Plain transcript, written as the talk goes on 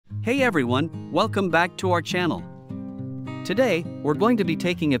Hey everyone, welcome back to our channel. Today, we're going to be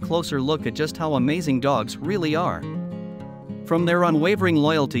taking a closer look at just how amazing dogs really are. From their unwavering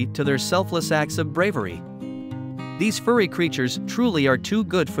loyalty to their selfless acts of bravery. These furry creatures truly are too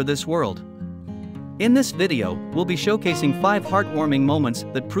good for this world. In this video, we'll be showcasing 5 heartwarming moments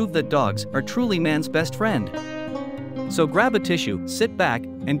that prove that dogs are truly man's best friend. So grab a tissue, sit back,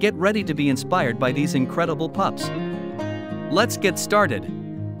 and get ready to be inspired by these incredible pups. Let's get started.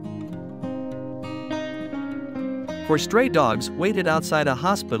 4 stray dogs waited outside a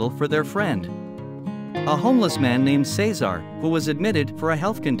hospital for their friend. A homeless man named Cesar, who was admitted for a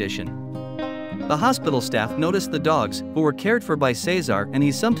health condition. The hospital staff noticed the dogs, who were cared for by Cesar, and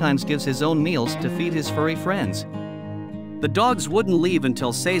he sometimes gives his own meals to feed his furry friends. The dogs wouldn't leave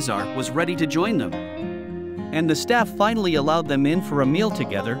until Cesar was ready to join them. And the staff finally allowed them in for a meal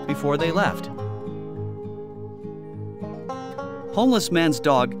together before they left. Homeless man's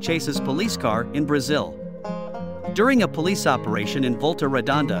dog chases police car in Brazil. During a police operation in Volta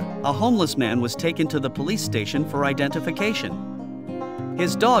Redonda, a homeless man was taken to the police station for identification.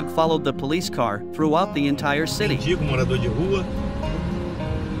 His dog followed the police car throughout the entire city. Mendigo morador de rua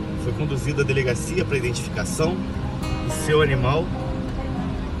foi conduzido à delegacia para identificação e seu animal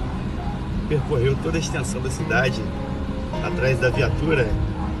percorreu toda a extensão da cidade atrás da viatura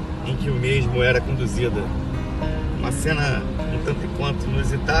em que o mesmo era conduzido. Uma cena um tanto quanto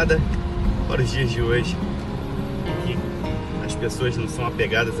inusitada para os dias de hoje. As pessoas não são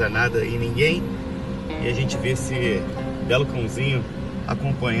apegadas a nada e ninguém, e a gente vê esse belo cãozinho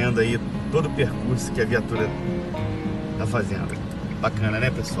acompanhando aí todo o percurso que a viatura está fazendo. Bacana, né,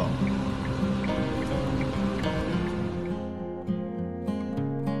 pessoal?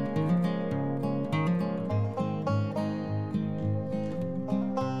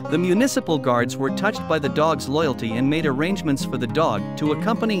 The municipal guards were touched by the dog's loyalty and made arrangements for the dog to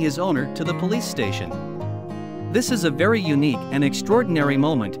accompany his owner to the police station. This is a very unique and extraordinary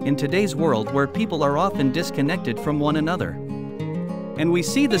moment in today's world where people are often disconnected from one another. And we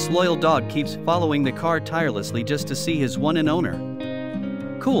see this loyal dog keeps following the car tirelessly just to see his one and owner.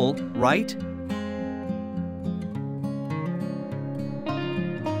 Cool, right?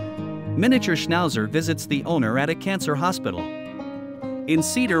 Miniature Schnauzer visits the owner at a cancer hospital. In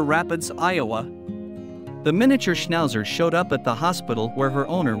Cedar Rapids, Iowa, the miniature Schnauzer showed up at the hospital where her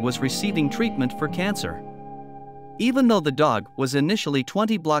owner was receiving treatment for cancer. Even though the dog was initially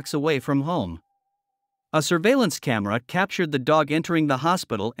 20 blocks away from home. A surveillance camera captured the dog entering the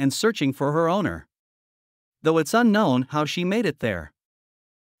hospital and searching for her owner. Though it's unknown how she made it there.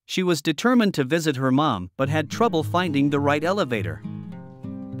 She was determined to visit her mom but had trouble finding the right elevator.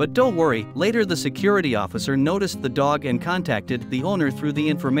 But don't worry, later the security officer noticed the dog and contacted the owner through the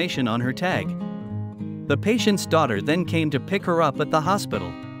information on her tag. The patient's daughter then came to pick her up at the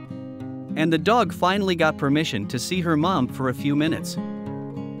hospital. And the dog finally got permission to see her mom for a few minutes.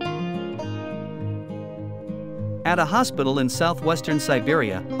 At a hospital in southwestern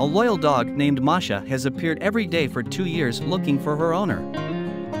Siberia, a loyal dog named Masha has appeared every day for 2 years looking for her owner.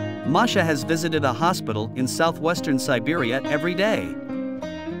 Masha has visited a hospital in southwestern Siberia every day,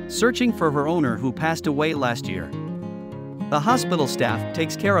 searching for her owner who passed away last year. The hospital staff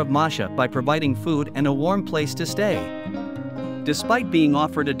takes care of Masha by providing food and a warm place to stay. Despite being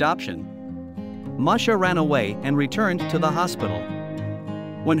offered adoption, Masha ran away and returned to the hospital.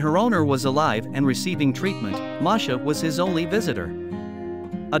 When her owner was alive and receiving treatment, Masha was his only visitor.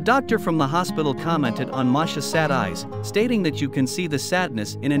 A doctor from the hospital commented on Masha's sad eyes, stating that you can see the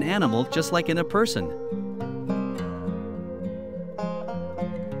sadness in an animal just like in a person.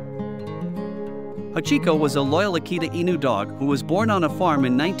 Hachiko was a loyal Akita Inu dog who was born on a farm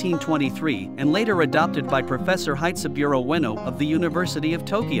in 1923 and later adopted by Professor Hachiburo Ueno of the University of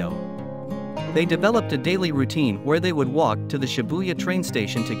Tokyo. They developed a daily routine where they would walk to the Shibuya train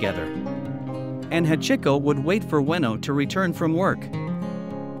station together. And Hachiko would wait for Ueno to return from work.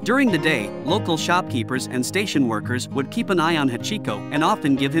 During the day, local shopkeepers and station workers would keep an eye on Hachiko and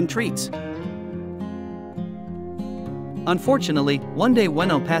often give him treats. Unfortunately, one day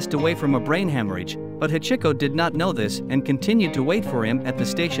Ueno passed away from a brain hemorrhage, but Hachiko did not know this and continued to wait for him at the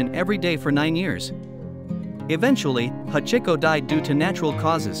station every day for 9 years. Eventually, Hachiko died due to natural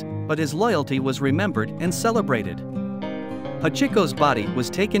causes, but his loyalty was remembered and celebrated. Hachiko's body was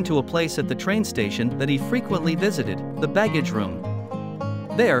taken to a place at the train station that he frequently visited, the baggage room.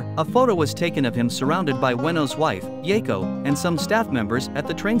 There, a photo was taken of him surrounded by Ueno's wife, Yeko, and some staff members at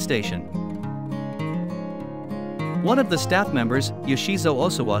the train station. One of the staff members, Yoshizo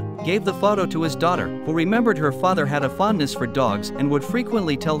Osawa, gave the photo to his daughter, who remembered her father had a fondness for dogs and would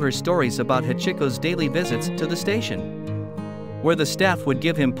frequently tell her stories about Hachiko's daily visits to the station. where the staff would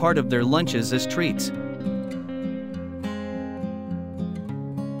give him part of their lunches as treats.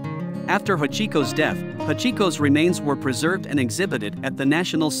 After Hachiko's death, Hachiko's remains were preserved and exhibited at the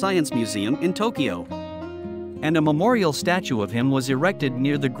National Science Museum in Tokyo. And a memorial statue of him was erected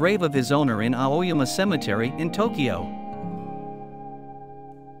near the grave of his owner in Aoyama Cemetery in Tokyo.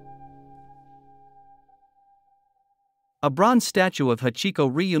 A bronze statue of Hachiko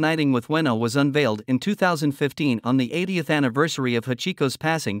reuniting with Ueno was unveiled in 2015 on the 80th anniversary of Hachiko's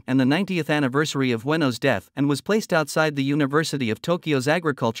passing and the 90th anniversary of Ueno's death, and was placed outside the University of Tokyo's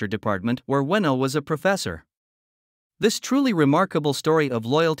Agriculture Department, where Ueno was a professor. This truly remarkable story of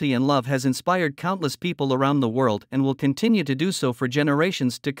loyalty and love has inspired countless people around the world and will continue to do so for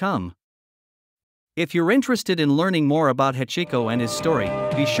generations to come. If you're interested in learning more about Hachiko and his story,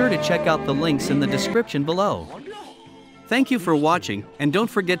 be sure to check out the links in the description below. Thank you for watching, and don't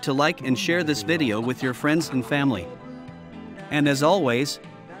forget to like and share this video with your friends and family. And as always,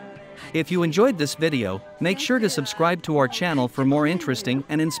 if you enjoyed this video, make sure to subscribe to our channel for more interesting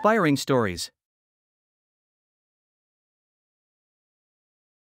and inspiring stories.